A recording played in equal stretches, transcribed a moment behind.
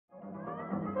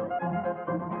Feel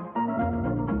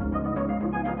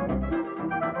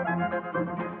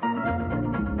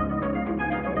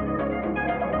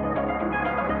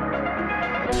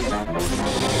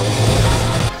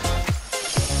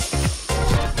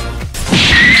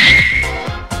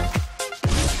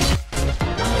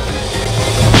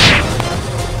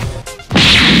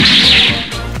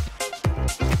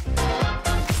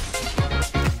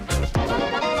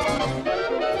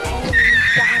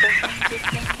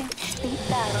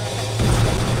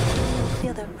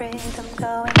the rhythm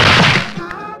going.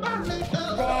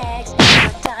 Legs, no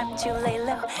time to lay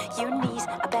low. Your knees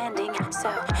are bending, so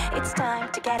it's time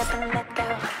to get up and let go.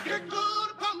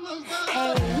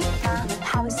 Hey, mama,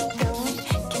 how is it going?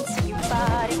 Can see your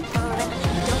body moving.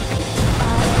 Don't think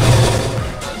about it.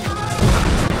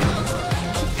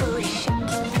 Keep booty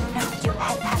shaking, you know your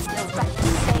head has no right to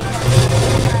say no.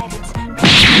 Tonight it's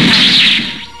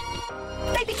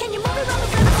baby, can you move it around the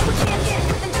rhythm so we can't get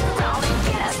with and jump around and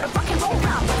get us a rock and roll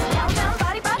round. Down, down,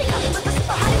 body, body, up with the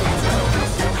super high. Let's go.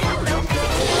 So hello, baby,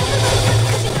 can you move it around the rhythm?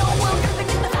 'Cause you know we're living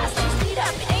in the fast lane. Speed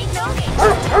up, it ain't no game.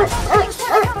 Things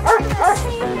wanna come from the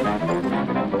sea.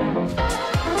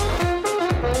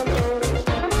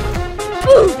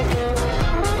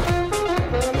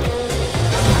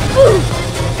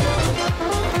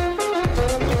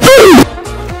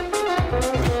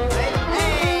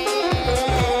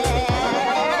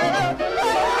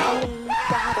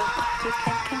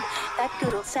 That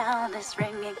good old sound is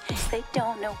ringing. They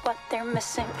don't know what they're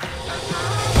missing.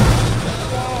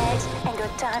 Legs ain't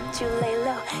got time to lay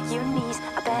low. Your knees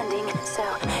are bending, so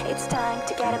it's time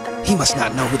to get up and He must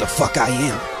not know who the fuck I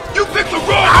am. You picked the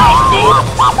wrong house,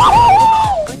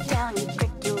 fool! Put down your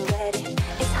brick, you ready.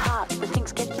 It's hot when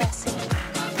things get messy.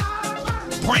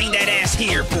 Bring that ass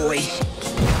here, boy.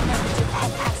 No, your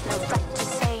head has no right to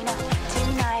say no.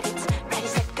 Tonight it's ready,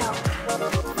 set, go.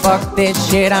 Fuck this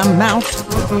shit, I'm out.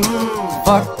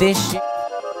 Fuck this shit.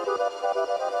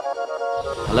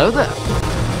 Hello there.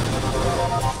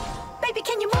 Baby,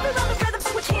 can you move around the rhythm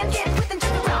so we can get with and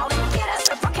jump around and get us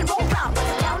a rock and roll round?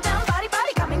 Down, down, body,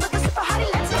 body, coming with the super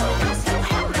hottie. Let's go. So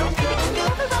hello, baby, can you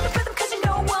move around the rhythm? 'Cause you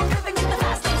know we're living in the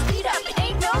fast lane. Speed up, it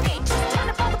ain't no game. Just turn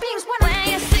up all the beams when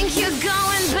you think you're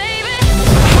going, baby.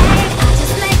 Hey, I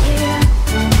just met you,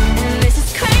 and this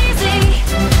is crazy,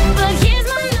 but here's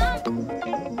my number.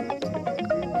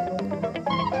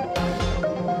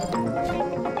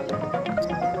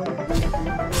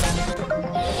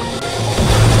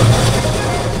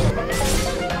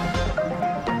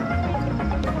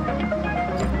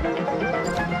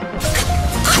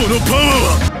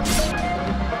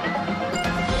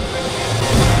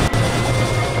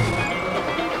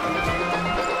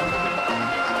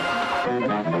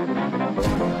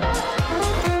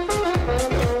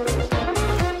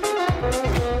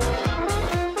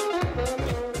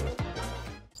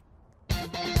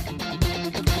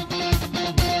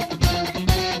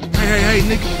 Hey,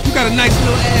 nigga, you got a nice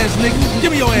little ass, nigga.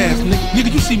 Give me your ass, nigga.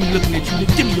 Nigga, you see me looking at you,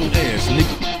 nigga. Give me your ass,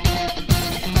 nigga.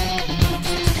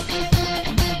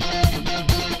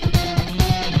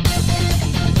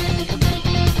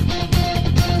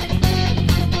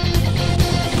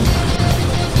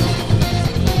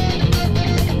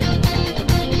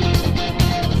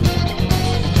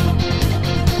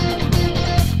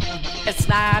 It's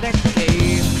not a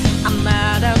game. I'm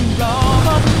not a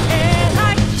robot, and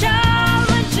I'm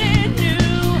challenging you.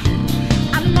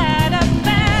 I'm not a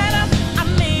phantom.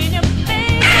 I'm in your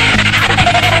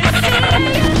face.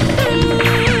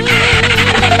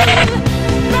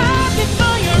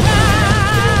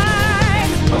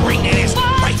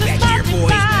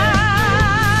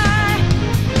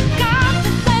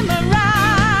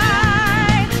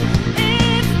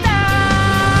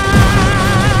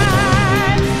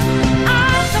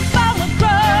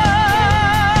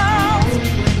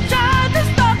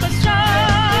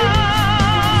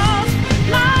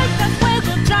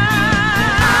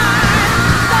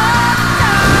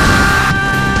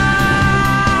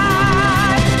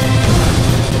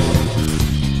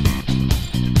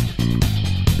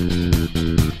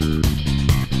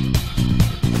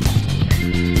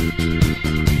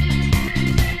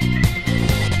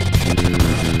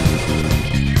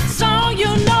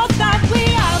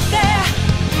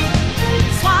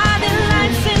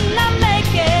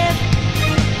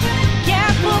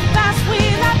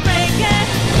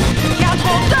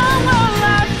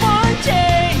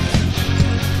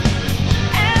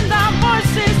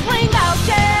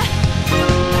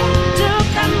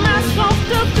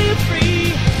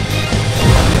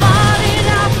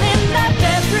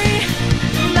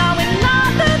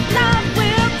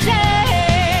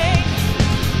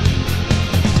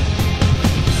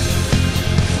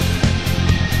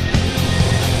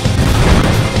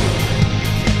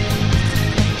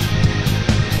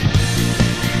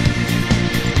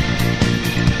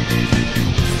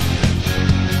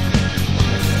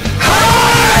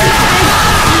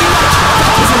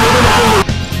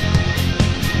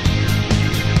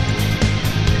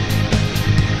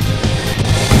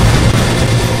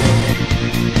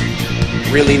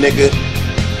 Really, nigga?